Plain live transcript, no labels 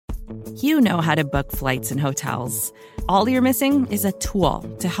You know how to book flights and hotels. All you're missing is a tool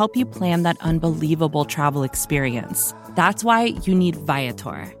to help you plan that unbelievable travel experience. That's why you need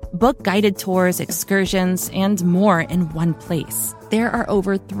Viator. Book guided tours, excursions, and more in one place. There are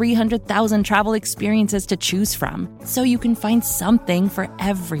over 300,000 travel experiences to choose from, so you can find something for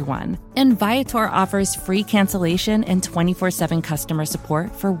everyone. And Viator offers free cancellation and 24/7 customer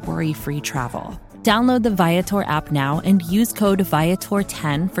support for worry-free travel. Download the Viator app now and use code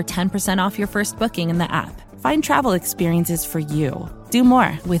Viator10 for 10% off your first booking in the app. Find travel experiences for you. Do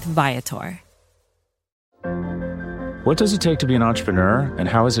more with Viator. What does it take to be an entrepreneur, and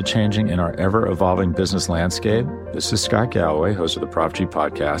how is it changing in our ever-evolving business landscape? This is Scott Galloway, host of the Prop G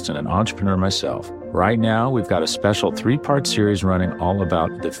Podcast and an entrepreneur myself. Right now, we've got a special 3-part series running all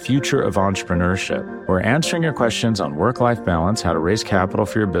about the future of entrepreneurship. We're answering your questions on work-life balance, how to raise capital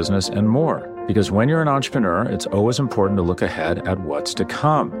for your business, and more. Because when you're an entrepreneur, it's always important to look ahead at what's to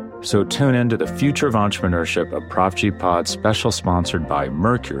come. So tune in to the Future of Entrepreneurship, a Prop G Pod special sponsored by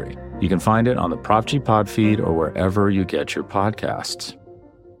Mercury. You can find it on the Prop G Pod feed or wherever you get your podcasts.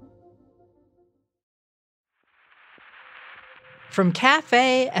 From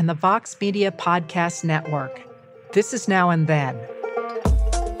Cafe and the Vox Media Podcast Network, this is Now and Then.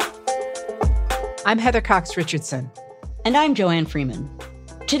 I'm Heather Cox Richardson. And I'm Joanne Freeman.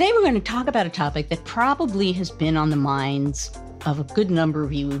 Today we're going to talk about a topic that probably has been on the minds of a good number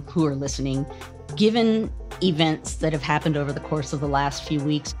of you who are listening, given events that have happened over the course of the last few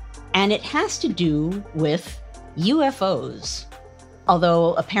weeks. And it has to do with UFOs.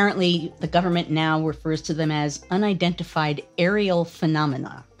 Although apparently the government now refers to them as unidentified aerial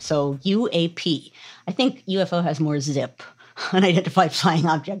phenomena. So UAP. I think UFO has more zip, unidentified flying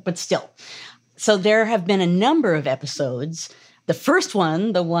object, but still. So there have been a number of episodes. The first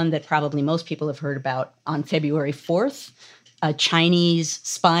one, the one that probably most people have heard about, on February 4th, a Chinese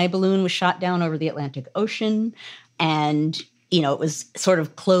spy balloon was shot down over the Atlantic Ocean. And it was sort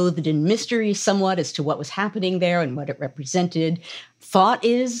of clothed in mystery somewhat as to what was happening there and what it represented. Thought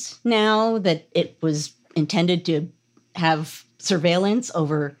is now that it was intended to have surveillance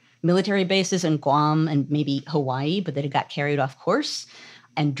over military bases in Guam and maybe Hawaii, but that it got carried off course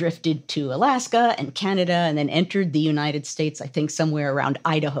and drifted to Alaska and Canada and then entered the United States, I think somewhere around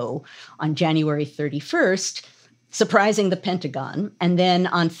Idaho on January 31st, surprising the Pentagon. And then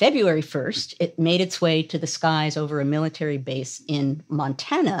on February 1st, it made its way to the skies over a military base in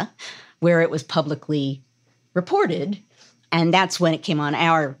Montana, where it was publicly reported. And that's when it came on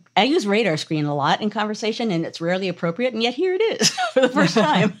I use radar screen a lot in conversation, and it's rarely appropriate, and yet here it is for the first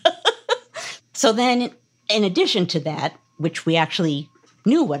time. So then, in addition to that, which we actually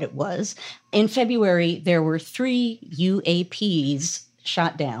knew what it was, in February, there were 3 UAPs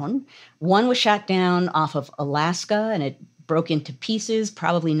shot down. One was shot down off of Alaska, and it broke into pieces,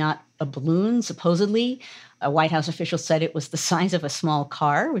 probably not a balloon, supposedly. A White House official said it was the size of a small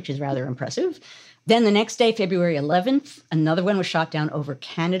car, which is rather impressive. Then the next day, February 11th, another one was shot down over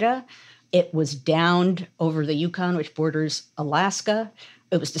Canada. It was downed over the Yukon, which borders Alaska.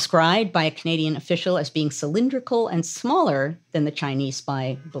 It was described by a Canadian official as being cylindrical and smaller than the Chinese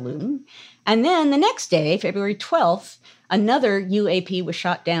spy balloon. And then the next day, February 12th, another UAP was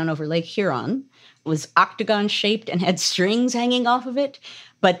shot down over Lake Huron. It was octagon-shaped and had strings hanging off of it.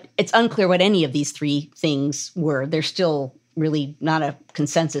 But it's unclear what any of these 3 things were. There's still really not a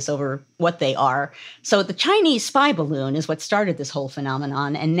consensus over what they are. So the Chinese spy balloon is what started this whole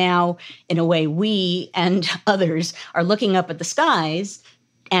phenomenon. And now, in a way, we and others are looking up at the skies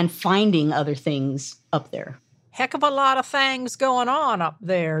and finding other things up there. Heck of a lot of things going on up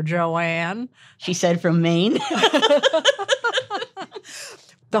there, Joanne. She said from Maine.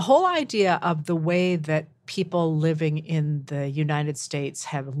 The whole idea of the way that people living in the United States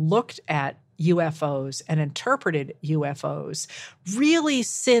have looked at UFOs and interpreted UFOs, really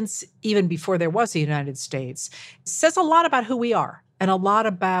since even before there was the United States, says a lot about who we are and a lot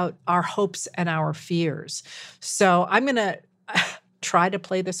about our hopes and our fears. So I'm going to try to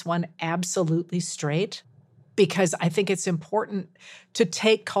play this one absolutely straight, because I think it's important to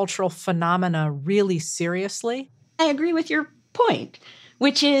take cultural phenomena really seriously. I agree with your point,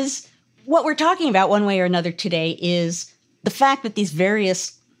 which is what we're talking about one way or another today is the fact that these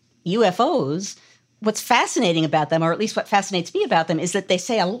various UFOs, what's fascinating about them, or at least what fascinates me about them, is that they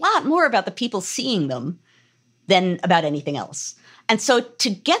say a lot more about the people seeing them than about anything else. And so to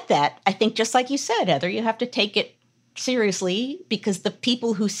get that, I think just like you said, Heather, you have to take it seriously because the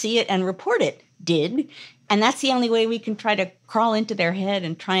people who see it and report it did. And that's the only way we can try to crawl into their head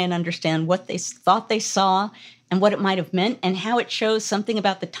and try and understand what they thought they saw and what it might have meant and how it shows something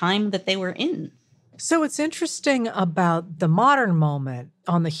about the time that they were in. So it's interesting about the modern moment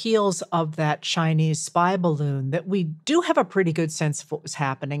on the heels of that Chinese spy balloon that we do have a pretty good sense of what was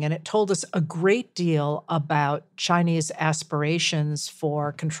happening. And it told us a great deal about Chinese aspirations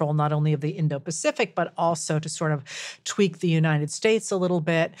for control, not only of the Indo-Pacific, but also to sort of tweak the United States a little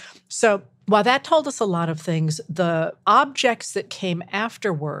bit. So while that told us a lot of things, the objects that came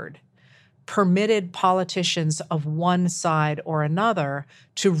afterward permitted politicians of one side or another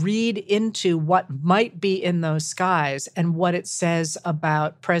to read into what might be in those skies and what it says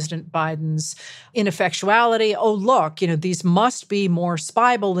about President Biden's ineffectuality. Oh, look, these must be more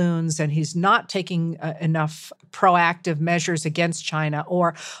spy balloons, and he's not taking enough proactive measures against China.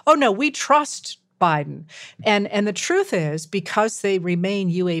 Or, oh, no, we trust Biden. And the truth is, because they remain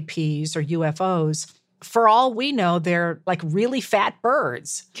UAPs or UFOs, for all we know, they're like really fat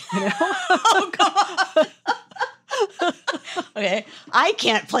birds. Oh, God. Okay. I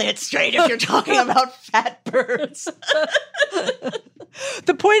can't play it straight if you're talking about fat birds.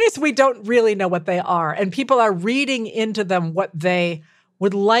 The point is we don't really know what they are, and people are reading into them what they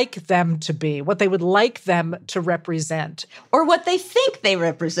would like them to be, what they would like them to represent. Or what they think they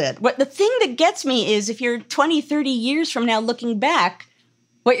represent. What the thing that gets me is if you're 20, 30 years from now looking back,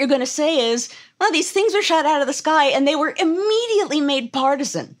 what you're going to say is, well, these things were shot out of the sky and they were immediately made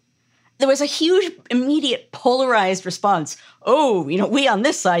partisan. There was a huge, immediate, polarized response. Oh, we on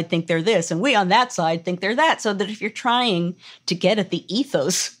this side think they're this, and we on that side think they're that. So that if you're trying to get at the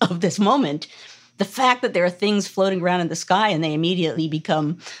ethos of this moment, the fact that there are things floating around in the sky and they immediately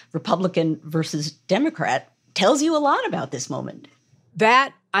become Republican versus Democrat tells you a lot about this moment.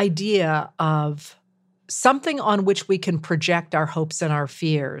 That idea of something on which we can project our hopes and our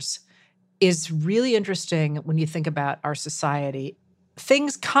fears is really interesting when you think about our society.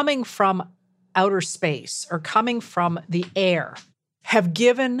 Things coming from outer space or coming from the air have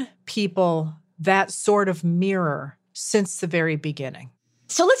given people that sort of mirror since the very beginning.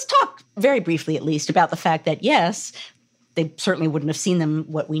 So let's talk very briefly, at least, about the fact that, yes, they certainly wouldn't have seen them,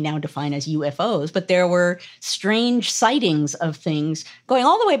 what we now define as UFOs, but there were strange sightings of things going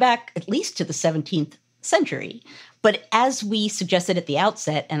all the way back at least to the 17th century. But as we suggested at the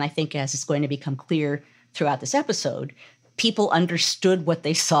outset, and I think as it's going to become clear throughout this episode, people understood what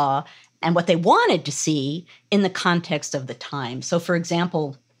they saw and what they wanted to see in the context of the time. So, for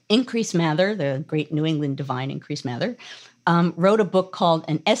example, Increase Mather, the great New England divine Increase Mather, wrote a book called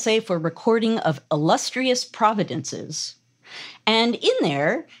An Essay for Recording of Illustrious Providences. And in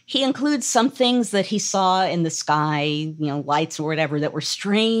there, he includes some things that he saw in the sky, lights or whatever, that were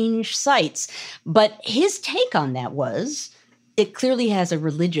strange sights. But his take on that was it clearly has a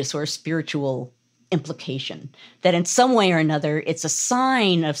religious or spiritual implication, that in some way or another, it's a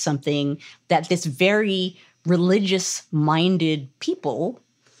sign of something that this very religious-minded people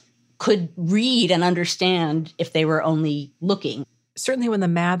could read and understand if they were only looking. Certainly when the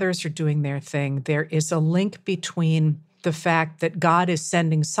Mathers are doing their thing, there is a link between the fact that God is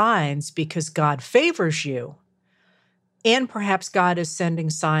sending signs because God favors you, and perhaps God is sending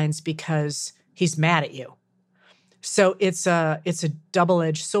signs because he's mad at you. So it's a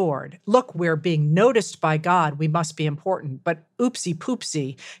double-edged sword. Look, we're being noticed by God. We must be important. But oopsie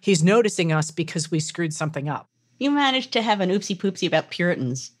poopsie, he's noticing us because we screwed something up. You managed to have an oopsie poopsie about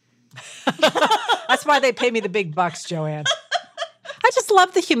Puritans. That's why they pay me the big bucks, Joanne. I just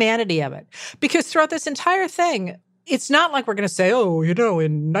love the humanity of it. Because throughout this entire thing, it's not like we're going to say, oh,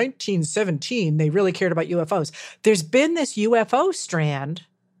 in 1917, they really cared about UFOs. There's been this UFO strand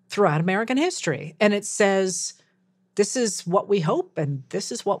throughout American history. And it says, this is what we hope and this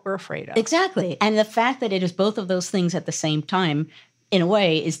is what we're afraid of. Exactly. And the fact that it is both of those things at the same time, in a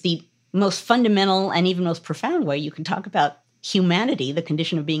way, is the most fundamental and even most profound way you can talk about humanity, the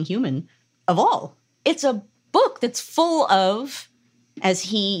condition of being human, of all. It's a book that's full of, as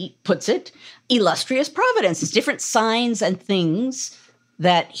he puts it, illustrious providences, different signs and things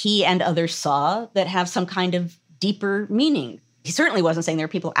that he and others saw that have some kind of deeper meaning. He certainly wasn't saying there are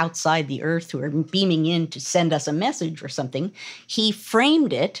people outside the earth who are beaming in to send us a message or something. He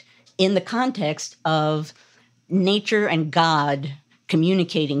framed it in the context of nature and God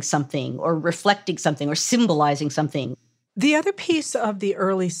communicating something or reflecting something or symbolizing something. The other piece of the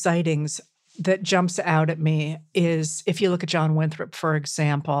early sightings that jumps out at me is, if you look at John Winthrop, for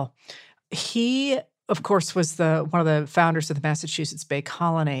example, he, of course, was one of the founders of the Massachusetts Bay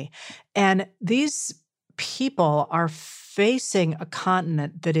Colony. And these people are facing a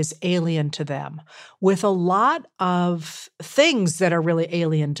continent that is alien to them, with a lot of things that are really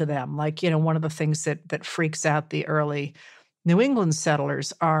alien to them. Like, one of the things that freaks out the early New England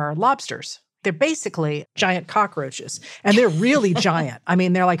settlers are lobsters. They're basically giant cockroaches, and they're really giant. I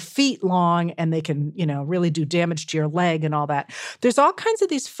mean, they're like feet long, and they can, really do damage to your leg and all that. There's all kinds of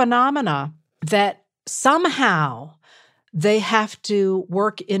these phenomena that somehow they have to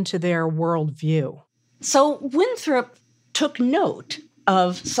work into their worldview. So Winthrop took note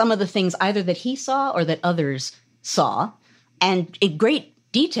of some of the things either that he saw or that others saw. And in great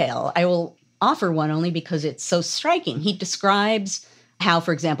detail, I will offer one only because it's so striking. He describes how,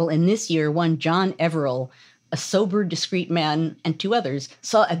 for example, in this year, one John Everill, a sober, discreet man, and two others,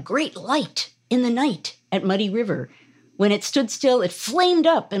 saw a great light in the night at Muddy River. When it stood still, it flamed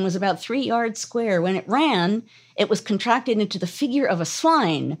up and was about 3 yards square. When it ran, it was contracted into the figure of a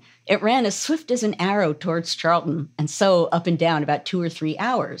swine. It ran as swift as an arrow towards Charlton, and so up and down about 2 or 3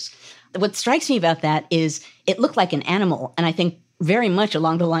 hours. What strikes me about that is it looked like an animal, and I think very much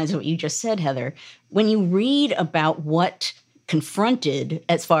along the lines of what you just said, Heather. When you read about what confronted,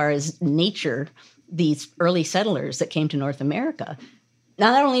 as far as nature, these early settlers that came to North America,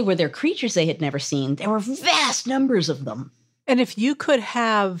 not only were there creatures they had never seen, there were vast numbers of them. And if you could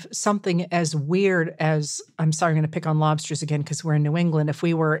have something as weird as, I'm sorry, I'm going to pick on lobsters again because we're in New England. If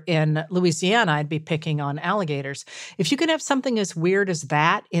we were in Louisiana, I'd be picking on alligators. If you could have something as weird as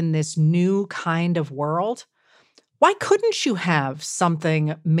that in this new kind of world, why couldn't you have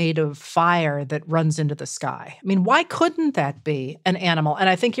something made of fire that runs into the sky? I mean, why couldn't that be an animal? And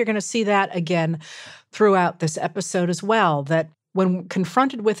I think you're going to see that again throughout this episode as well, that when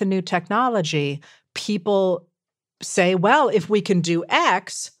confronted with a new technology, people say, well, if we can do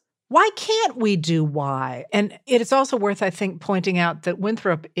X, why can't we do Y? And it is also worth, I think, pointing out that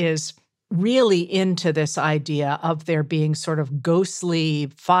Winthrop is really into this idea of there being sort of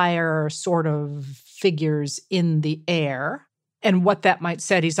ghostly fire sort of figures in the air. And what that might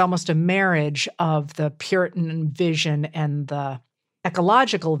say, he's almost a marriage of the Puritan vision and the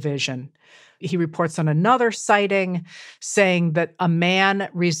ecological vision. He reports on another sighting saying that a man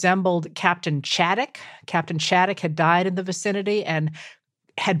resembled Captain Chaddock. Captain Chaddock had died in the vicinity and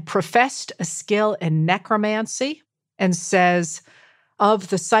had professed a skill in necromancy, and says of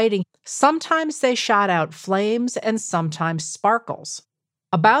the sighting, sometimes they shot out flames and sometimes sparkles.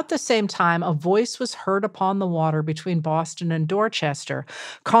 About the same time, a voice was heard upon the water between Boston and Dorchester,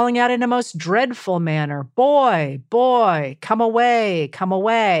 calling out in a most dreadful manner, "Boy, boy, come away, come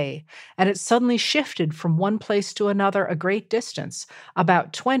away." And it suddenly shifted from one place to another a great distance,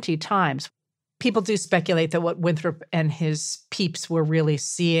 about 20 times. People do speculate that what Winthrop and his peeps were really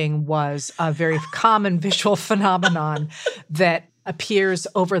seeing was a very common visual phenomenon that appears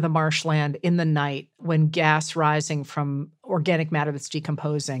over the marshland in the night when gas rising from organic matter that's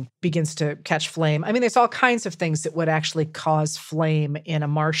decomposing begins to catch flame. I mean, there's all kinds of things that would actually cause flame in a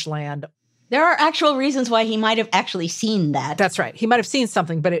marshland. There are actual reasons why he might have actually seen that. That's right. He might have seen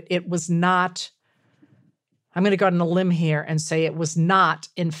something, but it was not, I'm going to go out on a limb here and say it was not,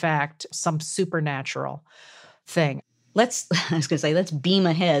 in fact, some supernatural thing. Let's beam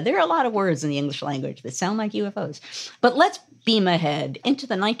ahead. There are a lot of words in the English language that sound like UFOs. But let's beam ahead into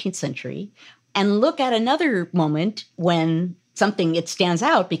the 19th century and look at another moment when it stands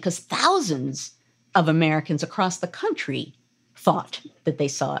out because thousands of Americans across the country thought that they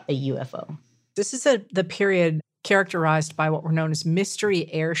saw a UFO. This is the period characterized by what were known as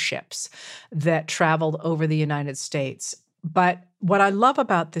mystery airships that traveled over the United States. But what I love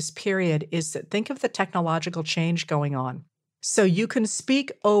about this period is that think of the technological change going on. So you can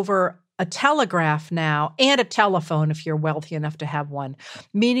speak over a telegraph now and a telephone if you're wealthy enough to have one,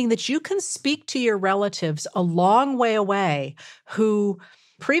 meaning that you can speak to your relatives a long way away who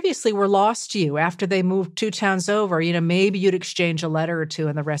previously were lost to you after they moved 2 towns over. Maybe you'd exchange a letter or two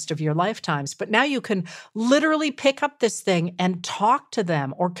in the rest of your lifetimes. But now you can literally pick up this thing and talk to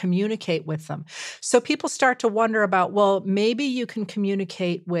them or communicate with them. So people start to wonder about, well, maybe you can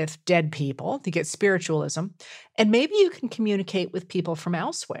communicate with dead people to get spiritualism, and maybe you can communicate with people from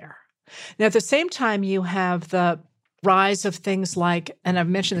elsewhere. Now, at the same time, you have the rise of things like, and I've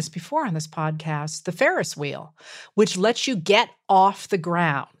mentioned this before on this podcast, the Ferris wheel, which lets you get off the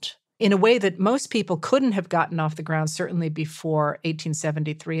ground in a way that most people couldn't have gotten off the ground, certainly before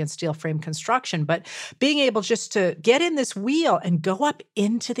 1873 and steel frame construction. But being able just to get in this wheel and go up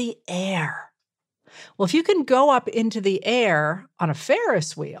into the air. Well, if you can go up into the air on a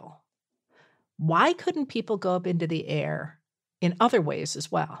Ferris wheel, why couldn't people go up into the air in other ways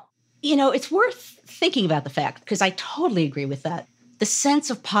as well? It's worth thinking about the fact, because I totally agree with that. The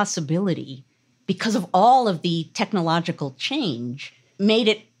sense of possibility, because of all of the technological change, made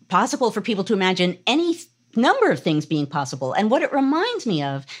it possible for people to imagine any number of things being possible. And what it reminds me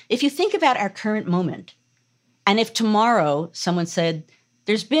of, if you think about our current moment, and if tomorrow someone said,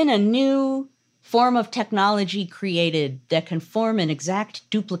 there's been a new form of technology created that can form an exact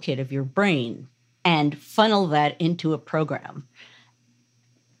duplicate of your brain and funnel that into a program.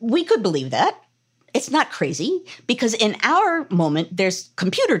 We could believe that. It's not crazy, because in our moment, there's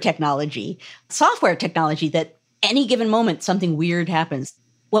computer technology, software technology, that any given moment, something weird happens.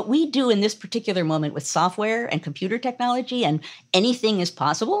 What we do in this particular moment with software and computer technology and anything is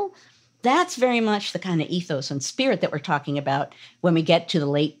possible, that's very much the kind of ethos and spirit that we're talking about when we get to the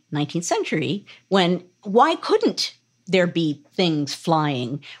late 19th century, when why couldn't there be things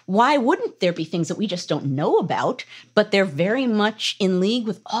flying? Why wouldn't there be things that we just don't know about, but they're very much in league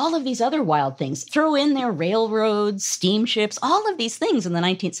with all of these other wild things? Throw in their railroads, steamships, all of these things in the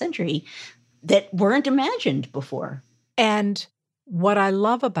 19th century that weren't imagined before. And what I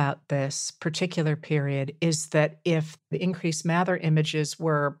love about this particular period is that if the increased Mather images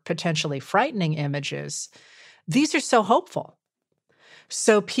were potentially frightening images, these are so hopeful.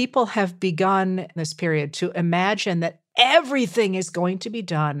 So people have begun in this period to imagine that everything is going to be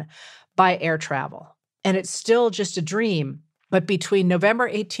done by air travel. And it's still just a dream. But between November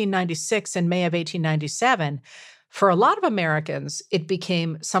 1896 and May of 1897, for a lot of Americans, it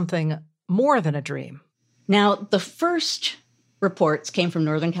became something more than a dream. Now, the first reports came from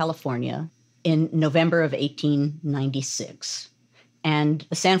Northern California in November of 1896. And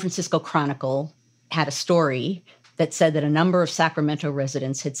the San Francisco Chronicle had a story that said that a number of Sacramento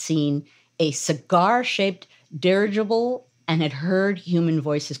residents had seen a cigar-shaped dirigible and had heard human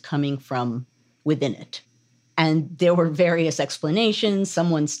voices coming from within it. And there were various explanations.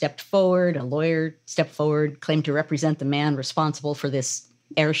 Someone stepped forward, a lawyer stepped forward, claimed to represent the man responsible for this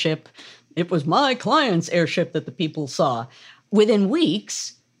airship. It was my client's airship that the people saw. Within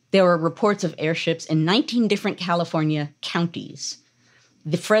weeks, there were reports of airships in 19 different California counties.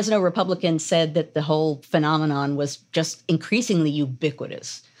 The Fresno Republican said that the whole phenomenon was just increasingly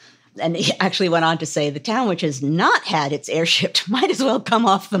ubiquitous. And he actually went on to say the town which has not had its airship might as well come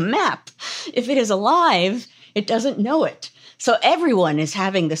off the map. If it is alive, it doesn't know it. So everyone is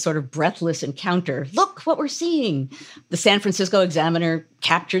having this sort of breathless encounter. Look what we're seeing. The San Francisco Examiner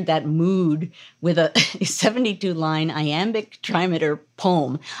captured that mood with a 72-line iambic trimeter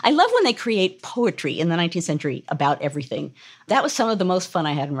poem. I love when they create poetry in the 19th century about everything. That was some of the most fun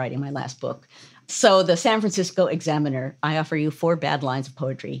I had in writing my last book. So the San Francisco Examiner, I offer you 4 bad lines of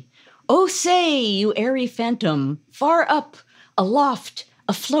poetry. Oh, say, you airy phantom, far up, aloft,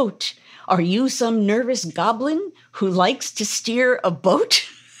 afloat, are you some nervous goblin who likes to steer a boat?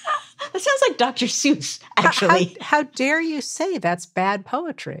 That sounds like Dr. Seuss, actually. How dare you say that's bad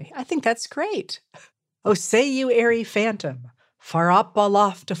poetry? I think that's great. Oh, say you airy phantom, far up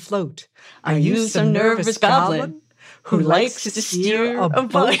aloft afloat, are you some nervous goblin who likes to steer a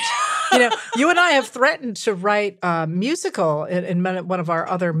boat? You know, you and I have threatened to write a musical in one of our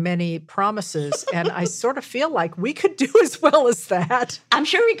other many promises, and I sort of feel like we could do as well as that. I'm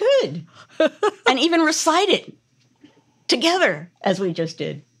sure we could. And even recite it together, as we just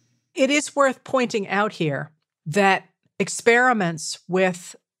did. It is worth pointing out here that experiments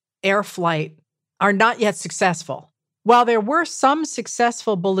with air flight are not yet successful. While there were some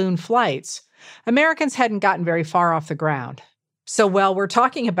successful balloon flights, Americans hadn't gotten very far off the ground. So while we're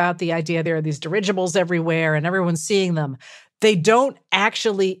talking about the idea there are these dirigibles everywhere and everyone's seeing them, they don't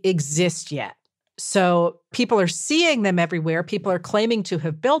actually exist yet. So people are seeing them everywhere. People are claiming to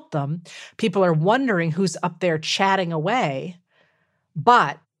have built them. People are wondering who's up there chatting away.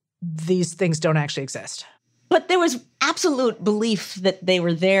 But these things don't actually exist. But there was absolute belief that they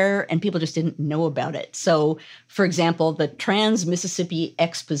were there and people just didn't know about it. So, for example, the Trans-Mississippi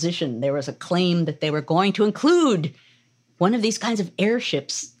Exposition, there was a claim that they were going to include one of these kinds of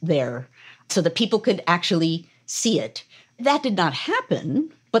airships there so that people could actually see it. That did not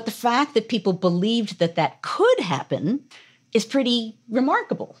happen, but the fact that people believed that that could happen is pretty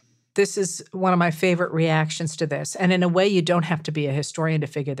remarkable. This is one of my favorite reactions to this. And in a way, you don't have to be a historian to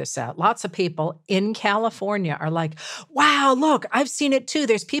figure this out. Lots of people in California are like, wow, look, I've seen it too.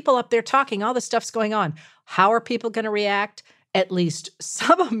 There's people up there talking. All this stuff's going on. How are people going to react? At least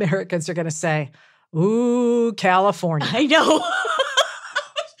some Americans are going to say, ooh, California. I know.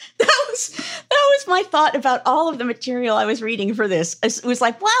 That was my thought about all of the material I was reading for this. It was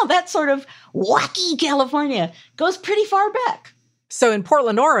like, wow, that sort of wacky California goes pretty far back. So in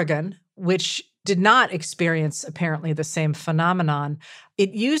Portland, Oregon, which did not experience apparently the same phenomenon,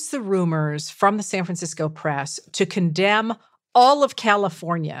 it used the rumors from the San Francisco press to condemn all of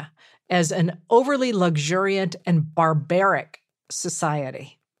California as an overly luxuriant and barbaric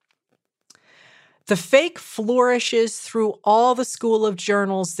society. The fake flourishes through all the school of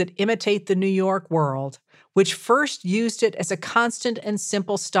journals that imitate the New York world, which first used it as a constant and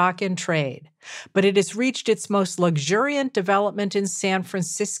simple stock in trade, but it has reached its most luxuriant development in San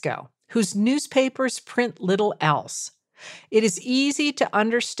Francisco, whose newspapers print little else. It is easy to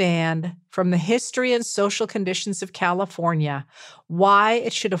understand from the history and social conditions of California why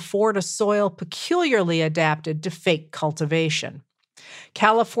it should afford a soil peculiarly adapted to fake cultivation.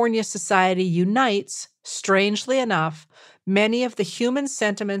 California society unites, strangely enough, many of the human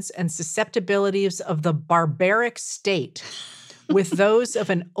sentiments and susceptibilities of the barbaric state with those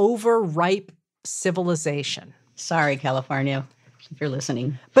of an overripe civilization. Sorry, California, if you're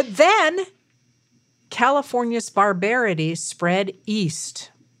listening. But then California's barbarity spread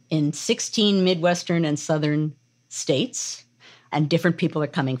east. In 16 Midwestern and Southern states, and different people are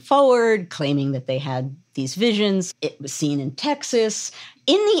coming forward, claiming that they had these visions. It was seen in Texas.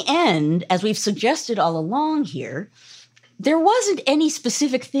 In the end, as we've suggested all along here, there wasn't any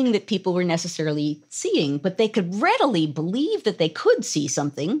specific thing that people were necessarily seeing, but they could readily believe that they could see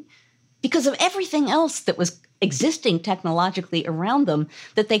something because of everything else that was existing technologically around them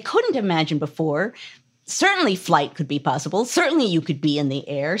that they couldn't imagine before. Certainly flight could be possible. Certainly you could be in the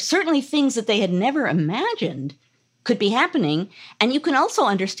air. Certainly things that they had never imagined could be happening. And you can also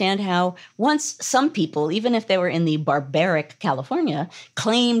understand how once some people, even if they were in the barbaric California,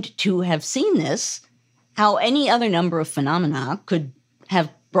 claimed to have seen this, how any other number of phenomena could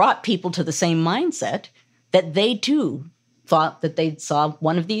have brought people to the same mindset that they too thought that they saw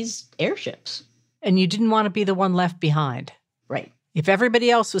one of these airships. And you didn't want to be the one left behind. Right. If everybody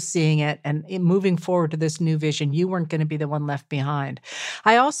else was seeing it and moving forward to this new vision, you weren't going to be the one left behind.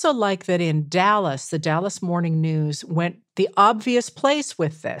 I also like that in Dallas, the Dallas Morning News went the obvious place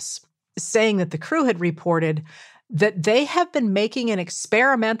with this, saying that the crew had reported that they have been making an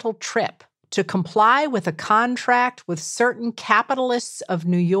experimental trip to comply with a contract with certain capitalists of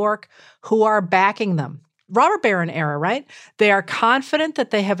New York who are backing them. Robber Baron era, right? They are confident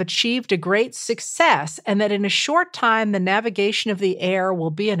that they have achieved a great success and that in a short time, the navigation of the air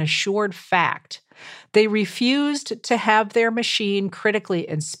will be an assured fact. They refused to have their machine critically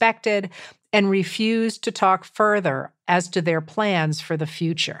inspected and refused to talk further as to their plans for the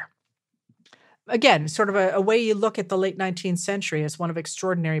future. Again, sort of a way you look at the late 19th century as one of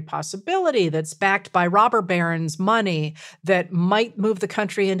extraordinary possibility that's backed by robber barons' money that might move the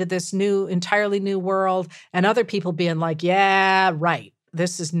country into this entirely new world, and other people being like, yeah, right,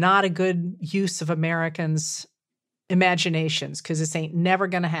 this is not a good use of Americans' imaginations because this ain't never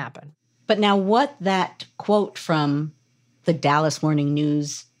going to happen. But now what that quote from the Dallas Morning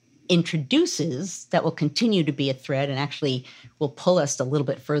News introduces that will continue to be a thread and actually will pull us a little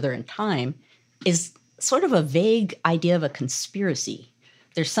bit further in time is sort of a vague idea of a conspiracy.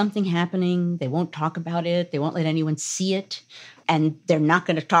 There's something happening. They won't talk about it. They won't let anyone see it. And they're not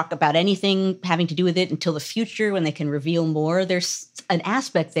going to talk about anything having to do with it until the future when they can reveal more. There's an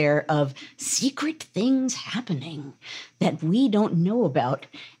aspect there of secret things happening that we don't know about.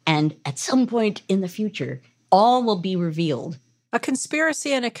 And at some point in the future, all will be revealed. A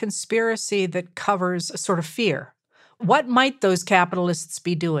conspiracy, and a conspiracy that covers a sort of fear. What might those capitalists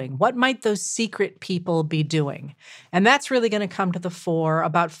be doing? What might those secret people be doing? And that's really going to come to the fore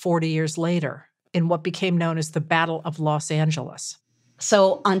about 40 years later in what became known as the Battle of Los Angeles.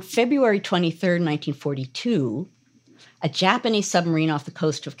 So on February 23rd, 1942, a Japanese submarine off the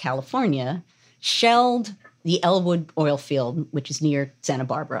coast of California shelled the Elwood oil field, which is near Santa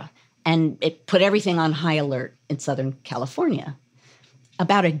Barbara, and it put everything on high alert in Southern California.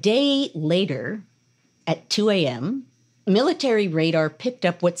 About a day later, at 2 a.m., military radar picked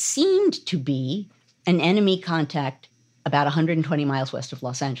up what seemed to be an enemy contact about 120 miles west of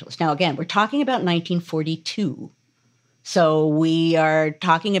Los Angeles. Now, again, we're talking about 1942. So we are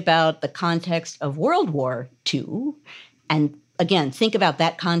talking about the context of World War II. And again, think about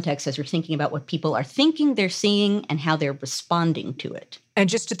that context as you're thinking about what people are thinking they're seeing and how they're responding to it. And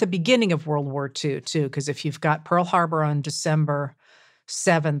just at the beginning of World War II, too, because if you've got Pearl Harbor on December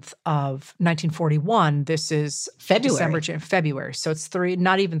 7th of 1941, this is February. So it's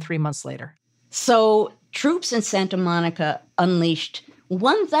not even 3 months later. So troops in Santa Monica unleashed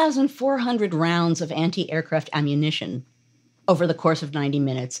 1,400 rounds of anti-aircraft ammunition over the course of 90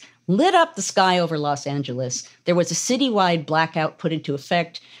 minutes, lit up the sky over Los Angeles. There was a citywide blackout put into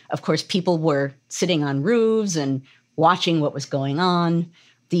effect. Of course, people were sitting on roofs and watching what was going on.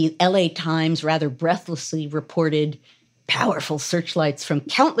 The LA Times rather breathlessly reported powerful searchlights from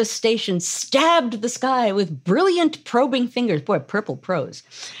countless stations stabbed the sky with brilliant probing fingers. Boy, purple prose.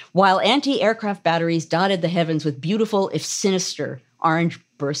 While anti-aircraft batteries dotted the heavens with beautiful, if sinister, orange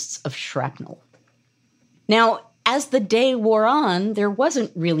bursts of shrapnel. Now, as the day wore on, there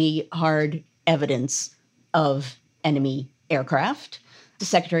wasn't really hard evidence of enemy aircraft. The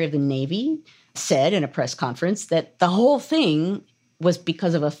Secretary of the Navy said in a press conference that the whole thing was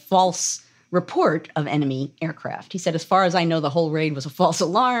because of a false report of enemy aircraft. He said, as far as I know, the whole raid was a false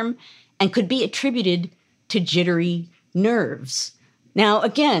alarm and could be attributed to jittery nerves. Now,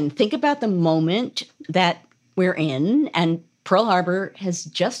 again, think about the moment that we're in, and Pearl Harbor has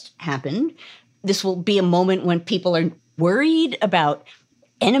just happened. This will be a moment when people are worried about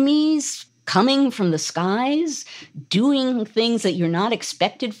enemies coming from the skies, doing things that you're not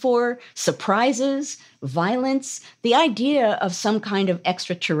expected for, surprises, violence. The idea of some kind of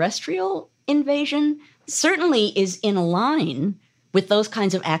extraterrestrial invasion certainly is in line with those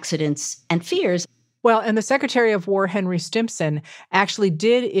kinds of accidents and fears. Well, and the Secretary of War, Henry Stimson, actually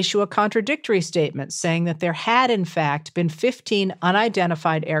did issue a contradictory statement saying that there had, in fact, been 15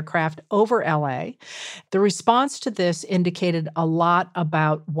 unidentified aircraft over LA. The response to this indicated a lot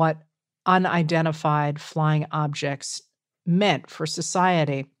about what unidentified flying objects meant for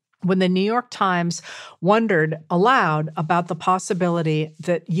society. When the New York Times wondered aloud about the possibility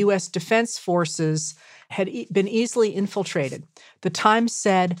that U.S. defense forces had been easily infiltrated, the Times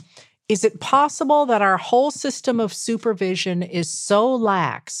said, "Is it possible that our whole system of supervision is so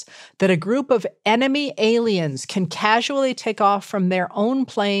lax that a group of enemy aliens can casually take off from their own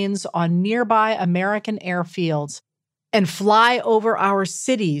planes on nearby American airfields and fly over our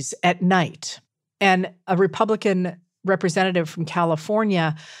cities at night?" And a Republican representative from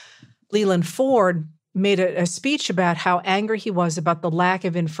California, Leland Ford, made a speech about how angry he was about the lack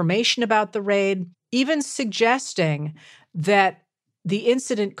of information about the raid, even suggesting that the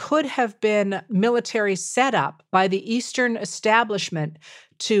incident could have been military setup by the Eastern establishment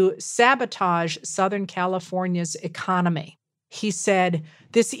to sabotage Southern California's economy. He said,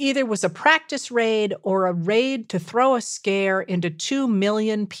 "This either was a practice raid or a raid to throw a scare into 2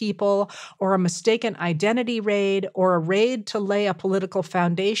 million people, or a mistaken identity raid, or a raid to lay a political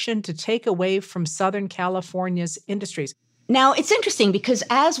foundation to take away from Southern California's industries." Now, it's interesting because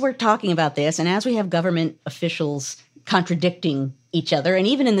as we're talking about this and as we have government officials contradicting each other, and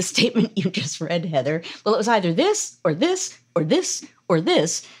even in the statement you just read, Heather, well, it was either this or this or this or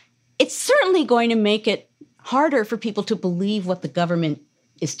this, it's certainly going to make it harder for people to believe what the government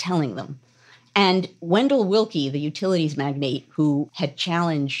is telling them. And Wendell Willkie, the utilities magnate who had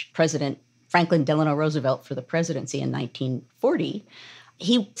challenged President Franklin Delano Roosevelt for the presidency in 1940,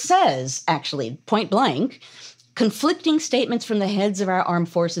 he says, actually, point blank, conflicting statements from the heads of our armed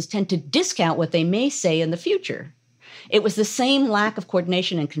forces tend to discount what they may say in the future. It was the same lack of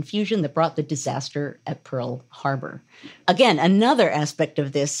coordination and confusion that brought the disaster at Pearl Harbor. Again, another aspect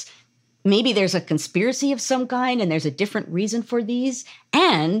of this, maybe there's a conspiracy of some kind and there's a different reason for these.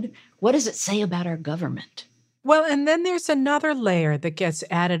 And what does it say about our government? Well, and then there's another layer that gets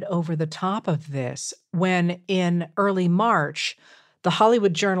added over the top of this when in early March, the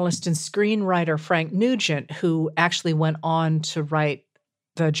Hollywood journalist and screenwriter Frank Nugent, who actually went on to write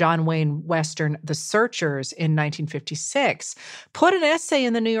the John Wayne Western, The Searchers, in 1956, put an essay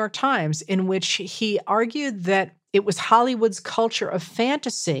in the New York Times in which he argued that it was Hollywood's culture of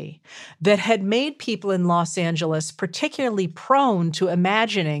fantasy that had made people in Los Angeles particularly prone to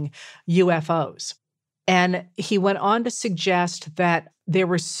imagining UFOs. And he went on to suggest that there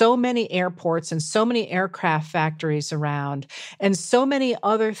were so many airports and so many aircraft factories around and so many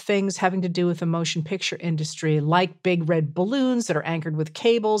other things having to do with the motion picture industry, like big red balloons that are anchored with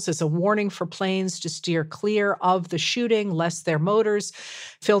cables as a warning for planes to steer clear of the shooting, lest their motors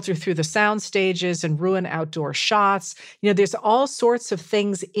filter through the sound stages and ruin outdoor shots. You know, there's all sorts of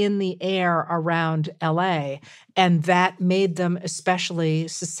things in the air around LA, and that made them especially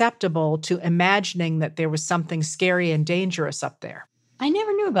susceptible to imagining that there was something scary and dangerous up there. I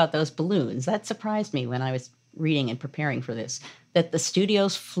never knew about those balloons. That surprised me when I was reading and preparing for this, that the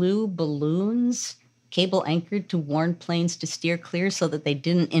studios flew balloons cable anchored to warn planes to steer clear so that they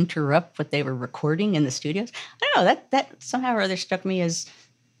didn't interrupt what they were recording in the studios. I don't know, that somehow or other struck me as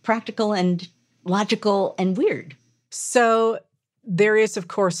practical and logical and weird. So there is, of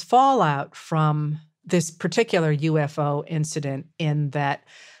course, fallout from this particular UFO incident in that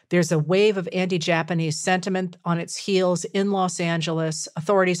there's a wave of anti-Japanese sentiment on its heels in Los Angeles.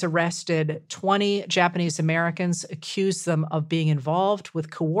 Authorities arrested 20 Japanese Americans, accused them of being involved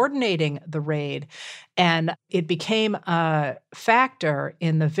with coordinating the raid. And it became a factor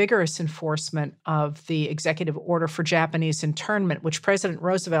in the vigorous enforcement of the executive order for Japanese internment, which President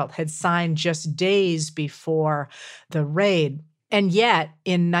Roosevelt had signed just days before the raid. And yet,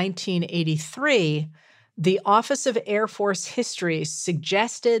 in 1983, the Office of Air Force History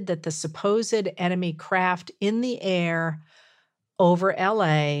suggested that the supposed enemy craft in the air over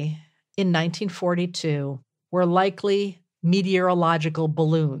LA in 1942 were likely meteorological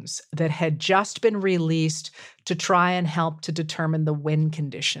balloons that had just been released to try and help to determine the wind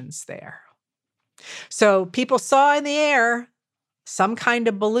conditions there. So people saw in the air some kind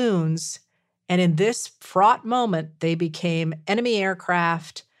of balloons, and in this fraught moment, they became enemy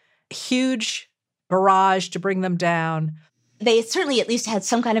aircraft, huge barrage to bring them down. They certainly at least had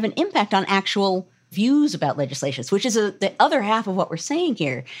some kind of an impact on actual views about legislations, which is the other half of what we're saying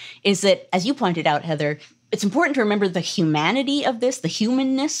here, is that, as you pointed out, Heather, it's important to remember the humanity of this, the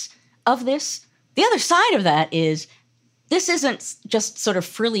humanness of this. The other side of that is this isn't just sort of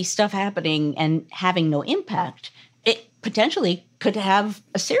frilly stuff happening and having no impact. It potentially could have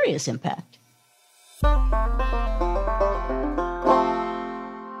a serious impact.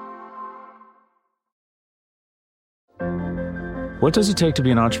 What does it take to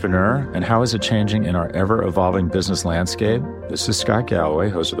be an entrepreneur, and how is it changing in our ever-evolving business landscape? This is Scott Galloway,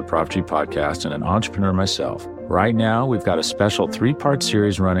 host of the Prop G podcast and an entrepreneur myself. Right now, we've got a special 3-part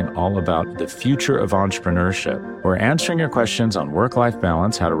series running all about the future of entrepreneurship. We're answering your questions on work-life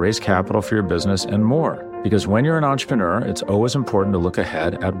balance, how to raise capital for your business, and more. Because when you're an entrepreneur, it's always important to look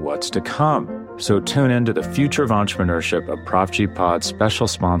ahead at what's to come. So tune in to the Future of Entrepreneurship, a Prop G Pod special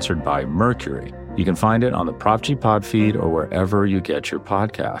sponsored by Mercury. You can find it on the Prop G Pod feed or wherever you get your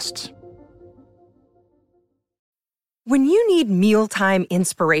podcasts. When you need mealtime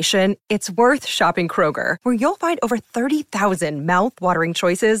inspiration, it's worth shopping Kroger, where you'll find over 30,000 mouth-watering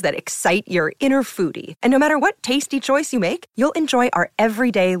choices that excite your inner foodie. And no matter what tasty choice you make, you'll enjoy our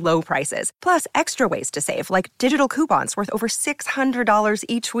everyday low prices, plus extra ways to save, like digital coupons worth over $600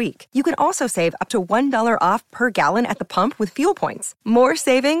 each week. You can also save up to $1 off per gallon at the pump with fuel points. More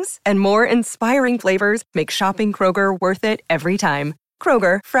savings and more inspiring flavors make shopping Kroger worth it every time.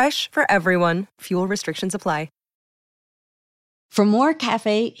 Kroger, fresh for everyone. Fuel restrictions apply. For more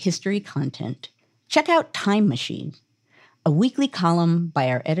cafe history content, check out Time Machine, a weekly column by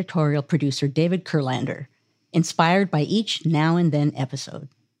our editorial producer, David Kurlander, inspired by each Now and Then episode.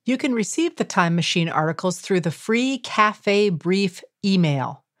 You can receive the Time Machine articles through the free Cafe Brief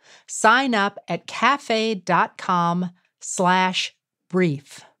email. Sign up at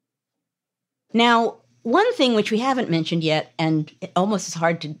cafe.com/brief. Now, one thing which we haven't mentioned yet, and it almost is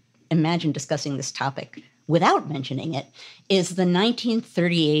hard to imagine discussing this topic without mentioning it, is the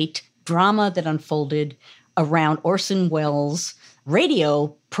 1938 drama that unfolded around Orson Welles'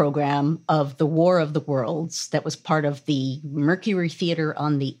 radio program of The War of the Worlds that was part of the Mercury Theater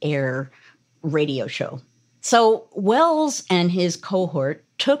on the Air radio show. So Welles and his cohort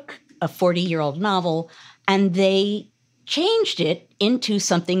took a 40-year-old novel and they changed it into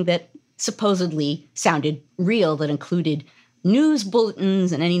something that supposedly sounded real, that included news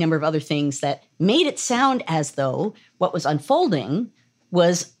bulletins and any number of other things that made it sound as though what was unfolding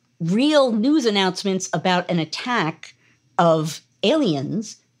was real news announcements about an attack of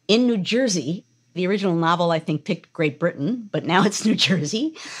aliens in New Jersey. The original novel, I think, picked Great Britain, but now it's New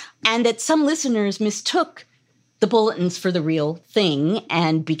Jersey. And that some listeners mistook the bulletins for the real thing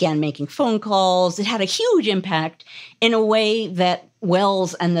and began making phone calls. It had a huge impact in a way that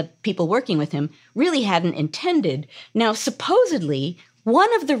Welles and the people working with him really hadn't intended. Now, supposedly,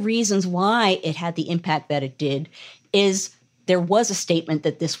 one of the reasons why it had the impact that it did is there was a statement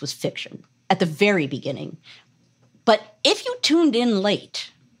that this was fiction at the very beginning. But if you tuned in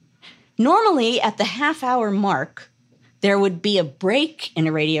late, normally at the half-hour mark, there would be a break in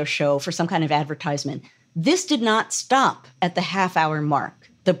a radio show for some kind of advertisement. This did not stop at the half-hour mark.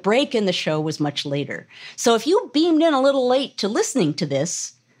 The break in the show was much later. So if you beamed in a little late to listening to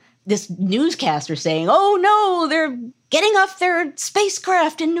this newscaster saying, oh no, they're getting off their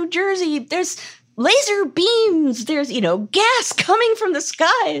spacecraft in New Jersey. There's laser beams. There's, gas coming from the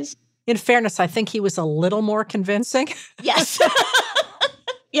skies. In fairness, I think he was a little more convincing. Yes.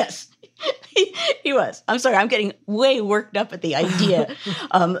 Yes, he was. I'm sorry, I'm getting way worked up at the idea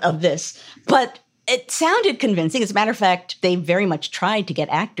of this. But it sounded convincing. As a matter of fact, they very much tried to get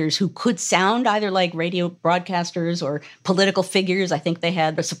actors who could sound either like radio broadcasters or political figures. I think they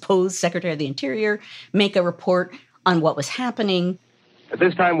had the supposed Secretary of the Interior make a report on what was happening. At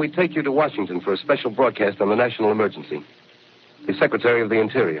this time, we take you to Washington for a special broadcast on the national emergency. The Secretary of the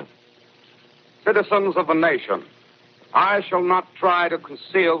Interior. Citizens of the nation, I shall not try to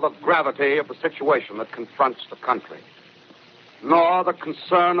conceal the gravity of the situation that confronts the country, nor the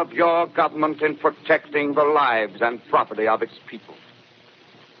concern of your government in protecting the lives and property of its people.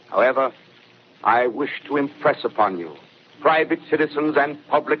 However, I wish to impress upon you, private citizens and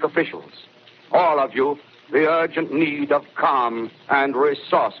public officials, all of you, the urgent need of calm and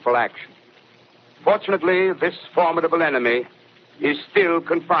resourceful action. Fortunately, this formidable enemy is still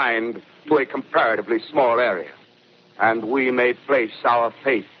confined to a comparatively small area. And we may place our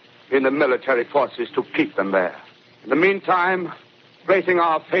faith in the military forces to keep them there. In the meantime, placing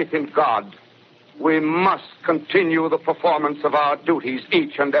our faith in God, we must continue the performance of our duties,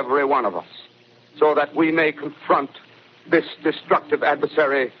 each and every one of us, so that we may confront this destructive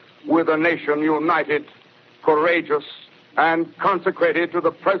adversary with a nation united, courageous, and consecrated to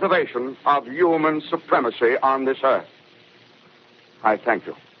the preservation of human supremacy on this earth. I thank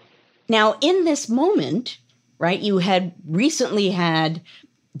you. Now, in this moment, right, you had recently had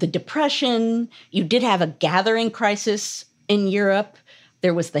the Depression. You did have a gathering crisis in Europe.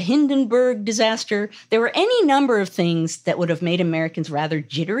 There was the Hindenburg disaster. There were any number of things that would have made Americans rather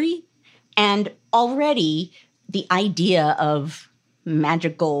jittery. And already the idea of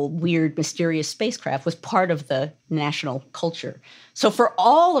magical, weird, mysterious spacecraft was part of the national culture. So for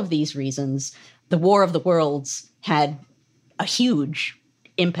all of these reasons, the War of the Worlds had a huge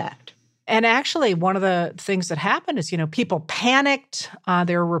impact. And actually, one of the things that happened is, people panicked.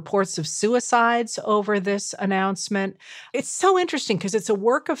 There were reports of suicides over this announcement. It's so interesting because it's a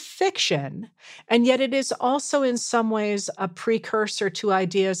work of fiction, and yet it is also in some ways a precursor to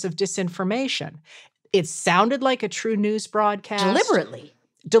ideas of disinformation. It sounded like a true news broadcast.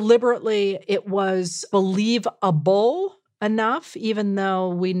 Deliberately, it was believable enough, even though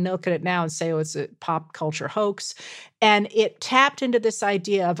we look at it now and say, oh, it's a pop culture hoax. And it tapped into this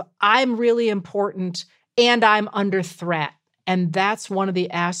idea of I'm really important and I'm under threat. And that's one of the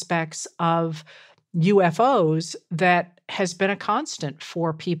aspects of UFOs that has been a constant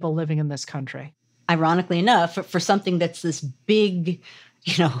for people living in this country. Ironically enough, for something that's this big,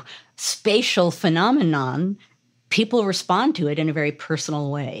 spatial phenomenon, people respond to it in a very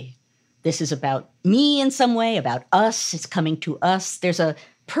personal way. This is about me in some way, about us. It's coming to us. There's a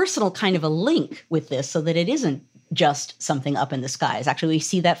personal kind of a link with this so that it isn't just something up in the skies. Actually, we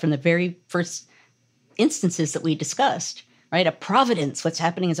see that from the very first instances that we discussed, right? A providence. What's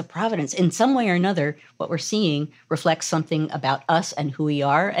happening is a providence. In some way or another, what we're seeing reflects something about us and who we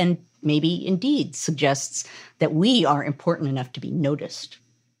are, and maybe indeed suggests that we are important enough to be noticed.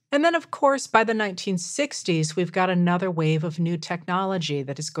 And then, of course, by the 1960s, we've got another wave of new technology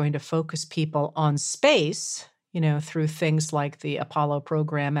that is going to focus people on space, through things like the Apollo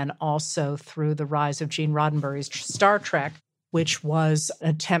program and also through the rise of Gene Roddenberry's Star Trek, which was an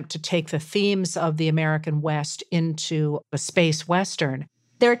attempt to take the themes of the American West into a space Western.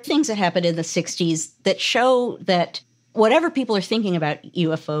 There are things that happened in the 60s that show that whatever people are thinking about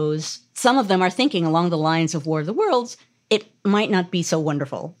UFOs, some of them are thinking along the lines of War of the Worlds. It might not be so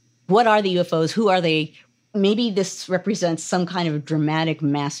wonderful. What are the UFOs? Who are they? Maybe this represents some kind of dramatic,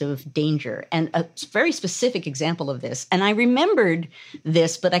 massive danger. And a very specific example of this, and I remembered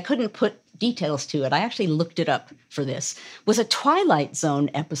this, but I couldn't put details to it. I actually looked it up for this, was a Twilight Zone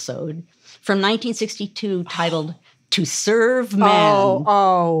episode from 1962 titled To Serve Man.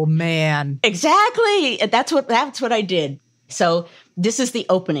 Oh, man. Exactly. That's what I did. So this is the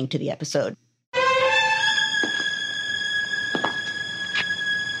opening to the episode.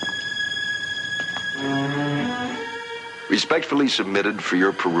 Respectfully submitted for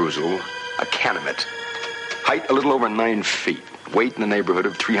your perusal, a Canamet. Height a little over 9 feet. Weight in the neighborhood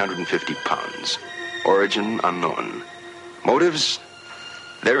of 350 pounds. Origin unknown. Motives?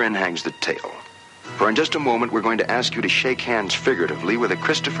 Therein hangs the tale. For in just a moment, we're going to ask you to shake hands figuratively with a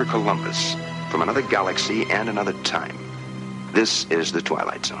Christopher Columbus from another galaxy and another time. This is The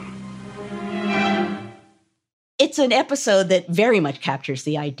Twilight Zone. It's an episode that very much captures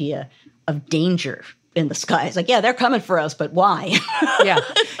the idea of danger in the sky. It's like, yeah, they're coming for us, but why?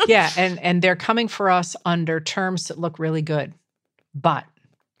 Yeah. And they're coming for us under terms that look really good.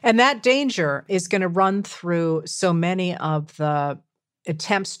 And that danger is going to run through so many of the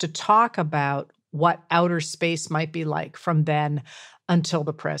attempts to talk about what outer space might be like from then until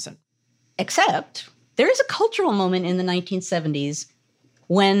the present. Except there is a cultural moment in the 1970s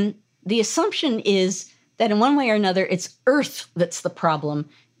when the assumption is that in one way or another, it's Earth that's the problem.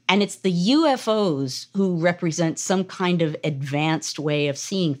 And it's the UFOs who represent some kind of advanced way of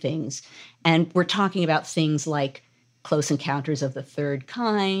seeing things. And we're talking about things like Close Encounters of the Third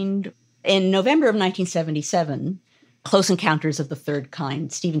Kind. In November of 1977, Close Encounters of the Third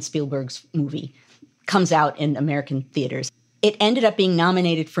Kind, Steven Spielberg's movie, comes out in American theaters. It ended up being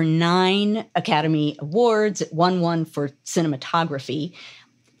nominated for 9 Academy Awards. It won one for cinematography.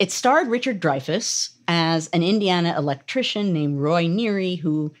 It starred Richard Dreyfuss as an Indiana electrician named Roy Neary,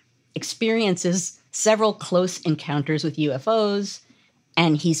 who experiences several close encounters with UFOs,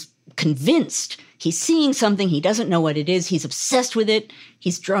 and he's convinced he's seeing something. He doesn't know what it is. He's obsessed with it.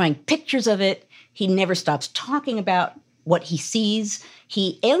 He's drawing pictures of it. He never stops talking about what he sees.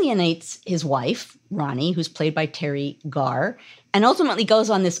 He alienates his wife, Ronnie, who's played by Teri Garr, and ultimately goes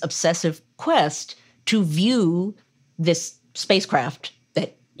on this obsessive quest to view this spacecraft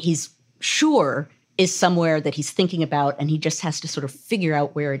that he's sure is somewhere that he's thinking about, and he just has to sort of figure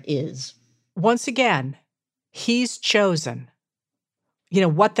out where it is. Once again, he's chosen. You know,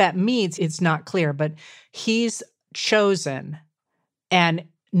 what that means, it's not clear, but he's chosen and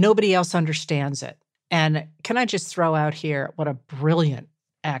nobody else understands it. And can I just throw out here what a brilliant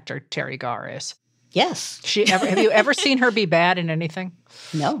actor Teri Garr is? Yes. Have you ever seen her be bad in anything?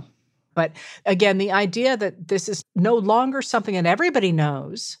 No. But again, the idea that this is no longer something that everybody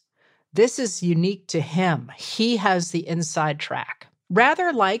knows, this is unique to him. He has the inside track.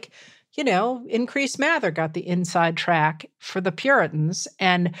 Rather like, you know, Increase Mather got the inside track for the Puritans,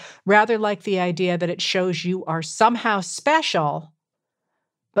 and rather like the idea that it shows you are somehow special,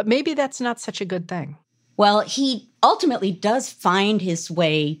 but maybe that's not such a good thing. Well, he ultimately does find his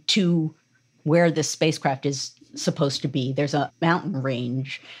way to where this spacecraft is supposed to be. There's a mountain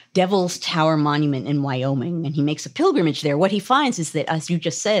range, Devil's Tower Monument in Wyoming, and he makes a pilgrimage there. What he finds is that, as you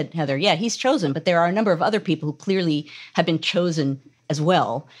just said, Heather, yeah, he's chosen, but there are a number of other people who clearly have been chosen as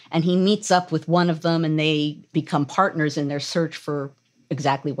well. And he meets up with one of them, and they become partners in their search for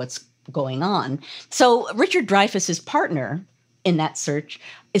exactly what's going on. So Richard Dreyfuss's partner in that search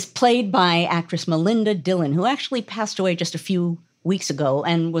is played by actress Melinda Dillon, who actually passed away just a few weeks ago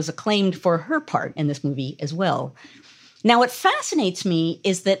and was acclaimed for her part in this movie as well. Now, what fascinates me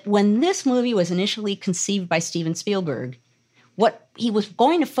is that when this movie was initially conceived by Steven Spielberg, what he was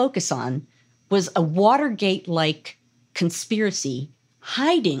going to focus on was a Watergate-like conspiracy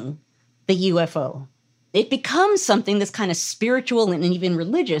hiding the UFO. It becomes something that's kind of spiritual and even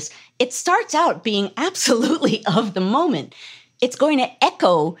religious. It starts out being absolutely of the moment. It's going to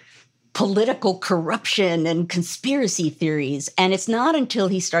echo political corruption and conspiracy theories. And it's not until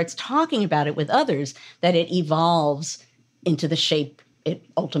he starts talking about it with others that it evolves into the shape it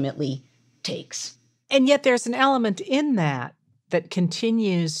ultimately takes. And yet there's an element in that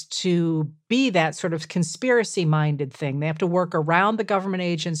continues to be that sort of conspiracy-minded thing. They have to work around the government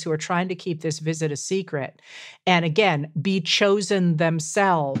agents who are trying to keep this visit a secret. And again, be chosen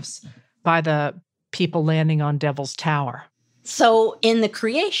themselves by the people landing on Devil's Tower. So in the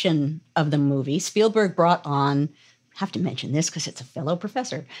creation of the movie, Spielberg brought on, I have to mention this because it's a fellow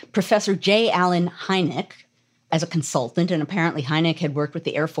professor, Professor J. Allen Hynek as a consultant. And apparently Hynek had worked with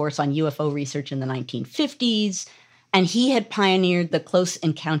the Air Force on UFO research in the 1950s. And he had pioneered the close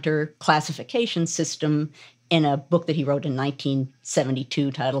encounter classification system in a book that he wrote in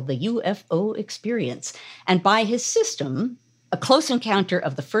 1972 titled The UFO Experience. And by his system, a close encounter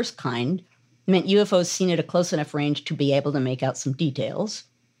of the first kind meant UFOs seen at a close enough range to be able to make out some details.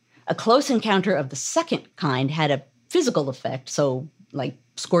 A close encounter of the second kind had a physical effect, so like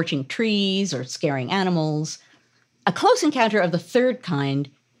scorching trees or scaring animals. A close encounter of the third kind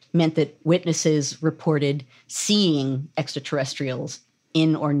meant that witnesses reported seeing extraterrestrials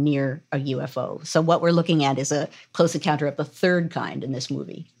in or near a UFO. So what we're looking at is a close encounter of the third kind in this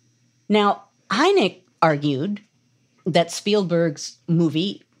movie. Now, Hynek argued that Spielberg's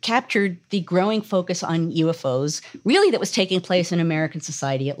movie captured the growing focus on UFOs, really that was taking place in American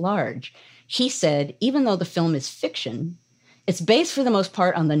society at large. He said, even though the film is fiction, it's based for the most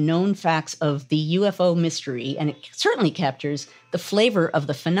part on the known facts of the UFO mystery, and it certainly captures the flavor of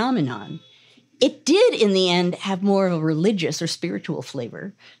the phenomenon. It did, in the end, have more of a religious or spiritual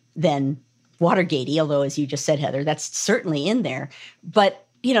flavor than Watergate-y, although, as you just said, Heather, that's certainly in there. But,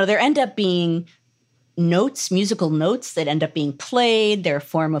 you know, there end up being notes, musical notes that end up being played. They're a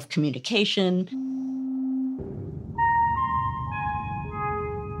form of communication.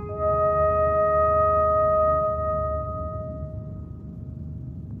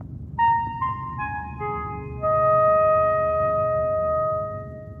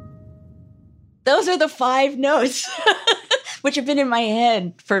 Those are the 5 notes, which have been in my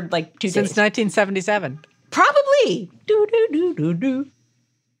head for like 2 days. Since 1977. Probably. Do-do-do-do-do.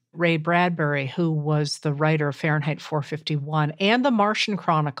 Ray Bradbury, who was the writer of Fahrenheit 451 and The Martian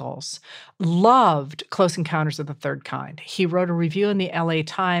Chronicles, loved Close Encounters of the Third Kind. He wrote a review in the LA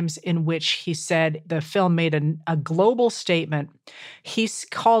Times in which he said the film made a global statement. He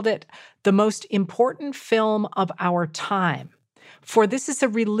called it the most important film of our time. For this is a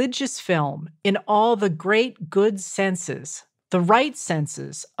religious film in all the great good senses, the right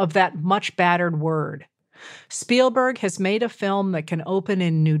senses of that much battered word. Spielberg has made a film that can open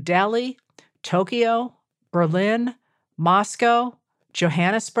in New Delhi, Tokyo, Berlin, Moscow,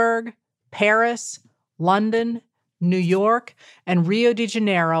 Johannesburg, Paris, London, New York, and Rio de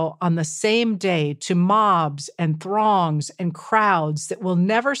Janeiro on the same day to mobs and throngs and crowds that will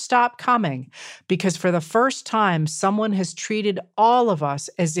never stop coming, because for the first time, someone has treated all of us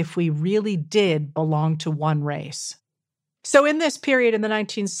as if we really did belong to one race. So in this period in the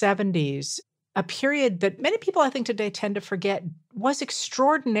 1970s, a period that many people I think today tend to forget was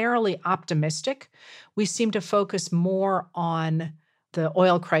extraordinarily optimistic. We seem to focus more on the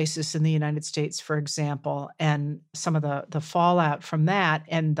oil crisis in the United States, for example, and some of the fallout from that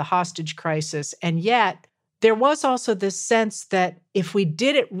and the hostage crisis. And yet there was also this sense that if we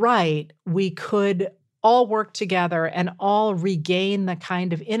did it right, we could all work together and all regain the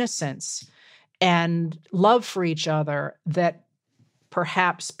kind of innocence and love for each other that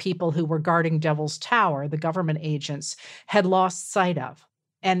perhaps people who were guarding Devil's Tower, the government agents, had lost sight of.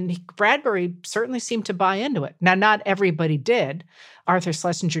 And Bradbury certainly seemed to buy into it. Now, not everybody did. Arthur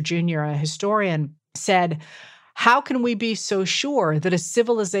Schlesinger Jr., a historian, said, "How can we be so sure that a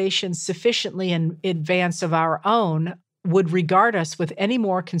civilization sufficiently in advance of our own would regard us with any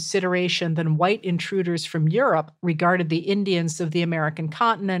more consideration than white intruders from Europe regarded the Indians of the American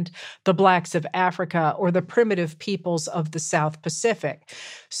continent, the blacks of Africa, or the primitive peoples of the South Pacific?"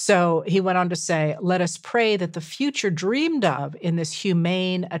 So he went on to say, "Let us pray that the future dreamed of in this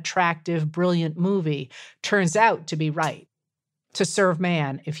humane, attractive, brilliant movie turns out to be right, to serve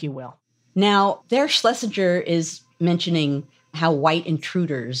man, if you will." Now, there Schlesinger is mentioning how white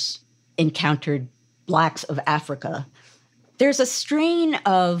intruders encountered blacks of Africa. There's a strain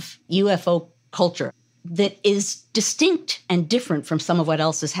of UFO culture that is distinct and different from some of what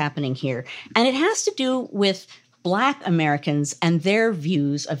else is happening here. And it has to do with Black Americans and their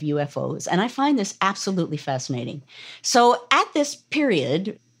views of UFOs. And I find this absolutely fascinating. So at this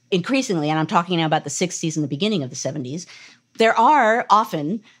period, increasingly, and I'm talking now about the 60s and the beginning of the 70s, there are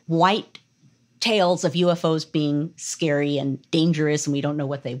often white tales of UFOs being scary and dangerous, and we don't know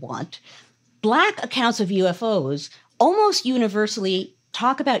what they want. Black accounts of UFOs almost universally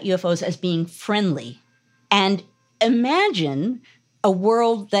talk about UFOs as being friendly and imagine a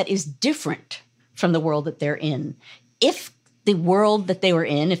world that is different from the world that they're in. If the world that they were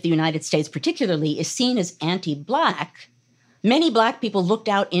in, if the United States particularly, is seen as anti-Black, many Black people looked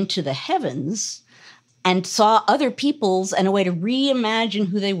out into the heavens and saw other peoples and a way to reimagine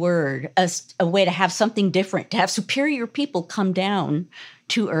who they were, a way to have something different, to have superior people come down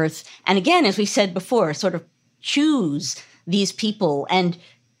to Earth. And again, as we said before, sort of choose these people and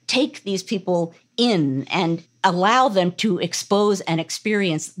take these people in and allow them to expose and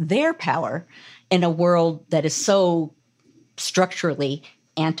experience their power in a world that is so structurally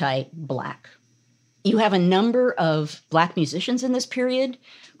anti-Black. You have a number of Black musicians in this period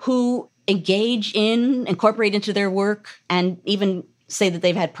who engage in, incorporate into their work, and even say that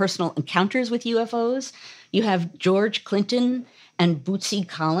they've had personal encounters with UFOs. You have George Clinton and Bootsy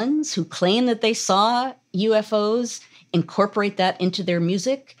Collins, who claim that they saw UFOs, incorporate that into their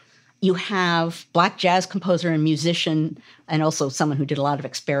music. You have Black jazz composer and musician, and also someone who did a lot of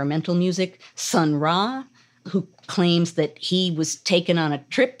experimental music, Sun Ra, who claims that he was taken on a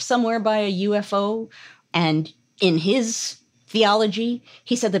trip somewhere by a UFO. And in his theology,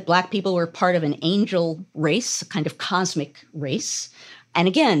 he said that Black people were part of an angel race, a kind of cosmic race. And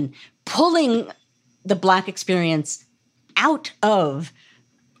again, pulling the Black experience out of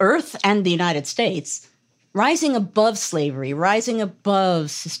Earth and the United States, rising above slavery, rising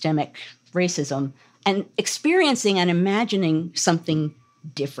above systemic racism, and experiencing and imagining something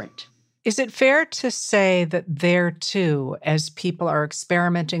different. Is it fair to say that there, too, as people are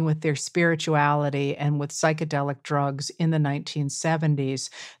experimenting with their spirituality and with psychedelic drugs in the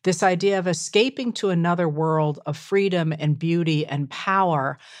 1970s, this idea of escaping to another world of freedom and beauty and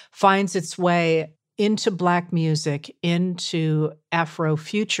power finds its way into Black music, into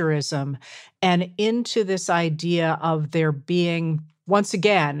Afrofuturism, and into this idea of there being, once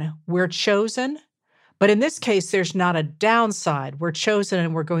again, we're chosen. But in this case, there's not a downside. We're chosen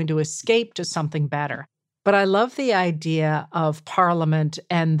and we're going to escape to something better. But I love the idea of Parliament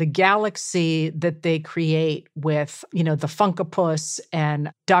and the galaxy that they create with, the Funkapus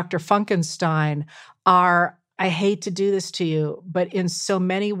and Dr. Funkenstein are, I hate to do this to you, but in so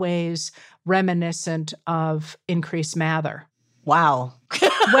many ways reminiscent of Increase Mather. Wow.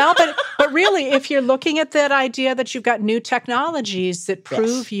 Well, but really, if you're looking at that idea that you've got new technologies that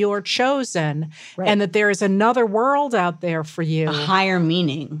prove you're chosen, right, and that there is another world out there for you. A higher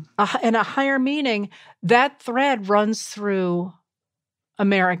meaning. And a higher meaning, that thread runs through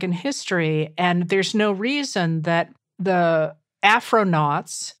American history. And there's no reason that the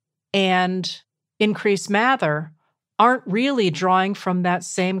Afronauts and Increase Mather aren't really drawing from that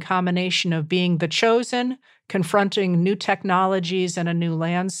same combination of being the chosen, confronting new technologies and a new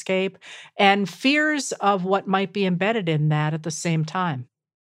landscape, and fears of what might be embedded in that at the same time.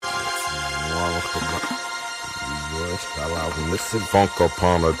 Funk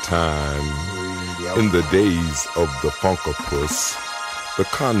upon a time, in the days of the Funkopus, the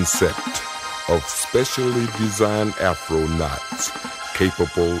concept of specially designed Afro knots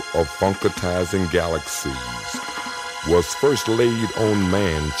capable of funkatizing galaxies was first laid on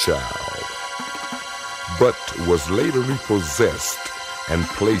man-child, but was later repossessed and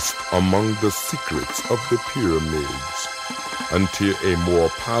placed among the secrets of the pyramids until a more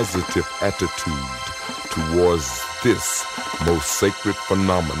positive attitude towards this most sacred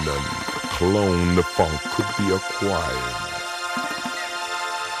phenomenon, clone the funk, could be acquired.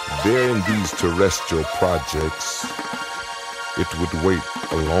 There in these terrestrial projects, it would wait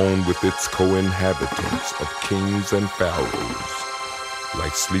alone with its co-inhabitants of kings and pharaohs,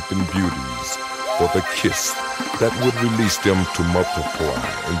 like sleeping beauties, for the kiss that would release them to multiply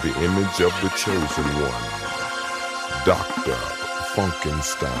in the image of the chosen one, Dr.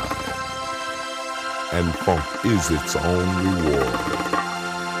 Funkenstein. And funk is its own reward.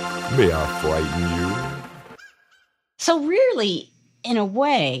 May I frighten you? So really, in a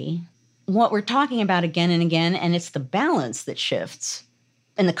way, what we're talking about again and again, and it's the balance that shifts.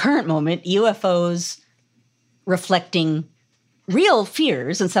 In the current moment, UFOs reflecting real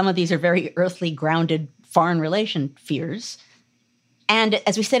fears, and some of these are very earthly grounded foreign relation fears. And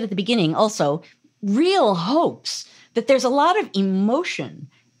as we said at the beginning, also real hopes that there's a lot of emotion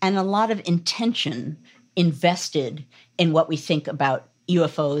and a lot of intention invested in what we think about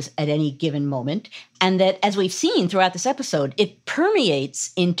UFOs at any given moment. And that, as we've seen throughout this episode, it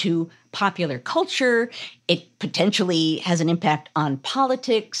permeates into popular culture. It potentially has an impact on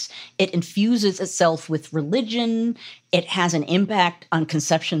politics. It infuses itself with religion. It has an impact on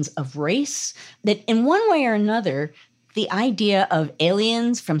conceptions of race. That in one way or another, the idea of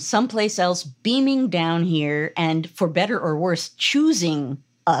aliens from someplace else beaming down here and, for better or worse, choosing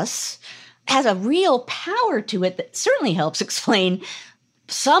us has a real power to it that certainly helps explain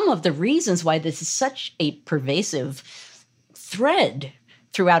some of the reasons why this is such a pervasive thread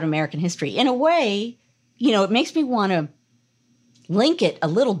throughout American history. In a way, you know, it makes me want to link it a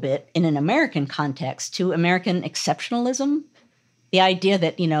little bit in an American context to American exceptionalism. The idea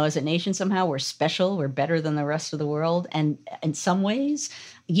that, you know, as a nation, somehow we're special, we're better than the rest of the world. And in some ways,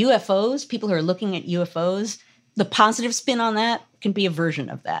 UFOs, people who are looking at UFOs, the positive spin on that can be a version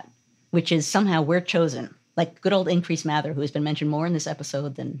of that, which is somehow we're chosen. Like good old Increase Mather, who has been mentioned more in this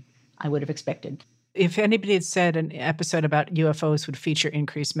episode than I would have expected. If anybody had said an episode about UFOs would feature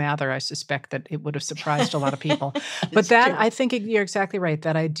Increase Mather, I suspect that it would have surprised a lot of people. But that, true. I think you're exactly right.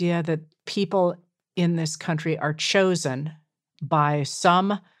 That idea that people in this country are chosen by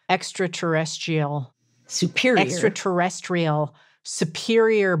some extraterrestrial superior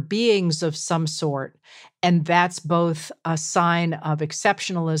beings of some sort. And that's both a sign of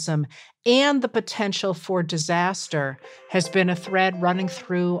exceptionalism and the potential for disaster has been a thread running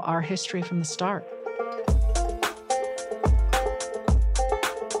through our history from the start.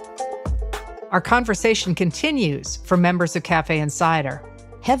 Our conversation continues for members of Cafe Insider.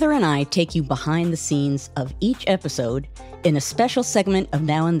 Heather and I take you behind the scenes of each episode in a special segment of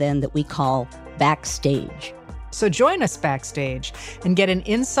Now and Then that we call Backstage. So join us backstage and get an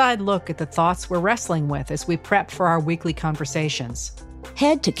inside look at the thoughts we're wrestling with as we prep for our weekly conversations.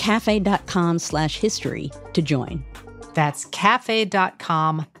 Head to cafe.com/history to join. That's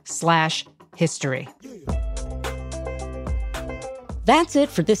cafe.com/history. That's it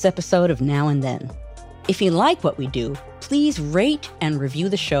for this episode of Now and Then. If you like what we do, please rate and review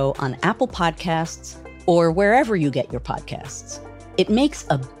the show on Apple Podcasts or wherever you get your podcasts. It makes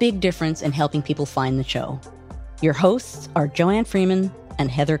a big difference in helping people find the show. Your hosts are Joanne Freeman and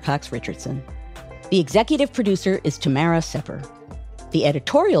Heather Cox Richardson. The executive producer is Tamara Sepper. The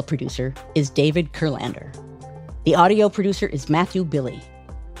editorial producer is David Kurlander. The audio producer is Matthew Billy.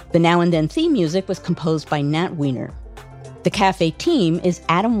 The Now and Then theme music was composed by Nat Weiner. The Cafe team is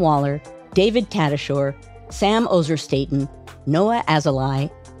Adam Waller, David Tatasciore, Sam Ozer-Staten, Noah Azulai,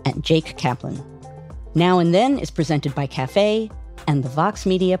 and Jake Kaplan. Now and Then is presented by Cafe and the Vox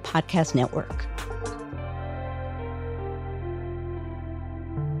Media Podcast Network.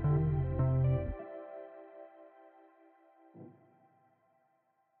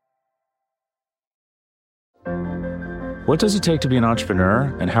 What does it take to be an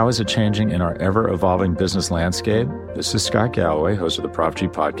entrepreneur, and how is it changing in our ever-evolving business landscape? This is Scott Galloway, host of the Prop G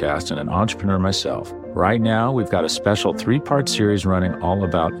podcast and an entrepreneur myself. Right now, we've got a special 3-part series running all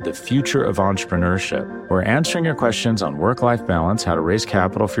about the future of entrepreneurship. We're answering your questions on work-life balance, how to raise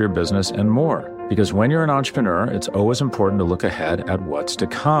capital for your business, and more. Because when you're an entrepreneur, it's always important to look ahead at what's to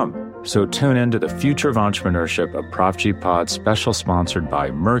come. So tune in to the Future of Entrepreneurship, a Prop G Pod special sponsored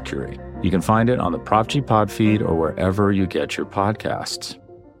by Mercury. You can find it on the Prop G Pod feed or wherever you get your podcasts.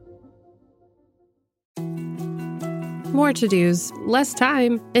 More to-dos, less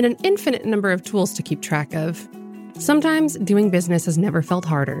time, and an infinite number of tools to keep track of. Sometimes doing business has never felt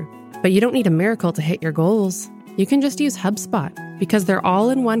harder, but you don't need a miracle to hit your goals. You can just use HubSpot, because their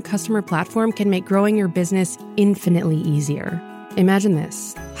all-in-one customer platform can make growing your business infinitely easier. Imagine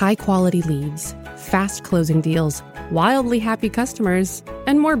this: high-quality leads, fast closing deals, wildly happy customers,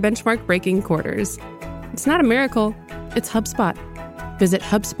 and more benchmark-breaking quarters. It's not a miracle, it's HubSpot. Visit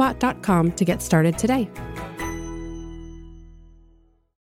HubSpot.com to get started today.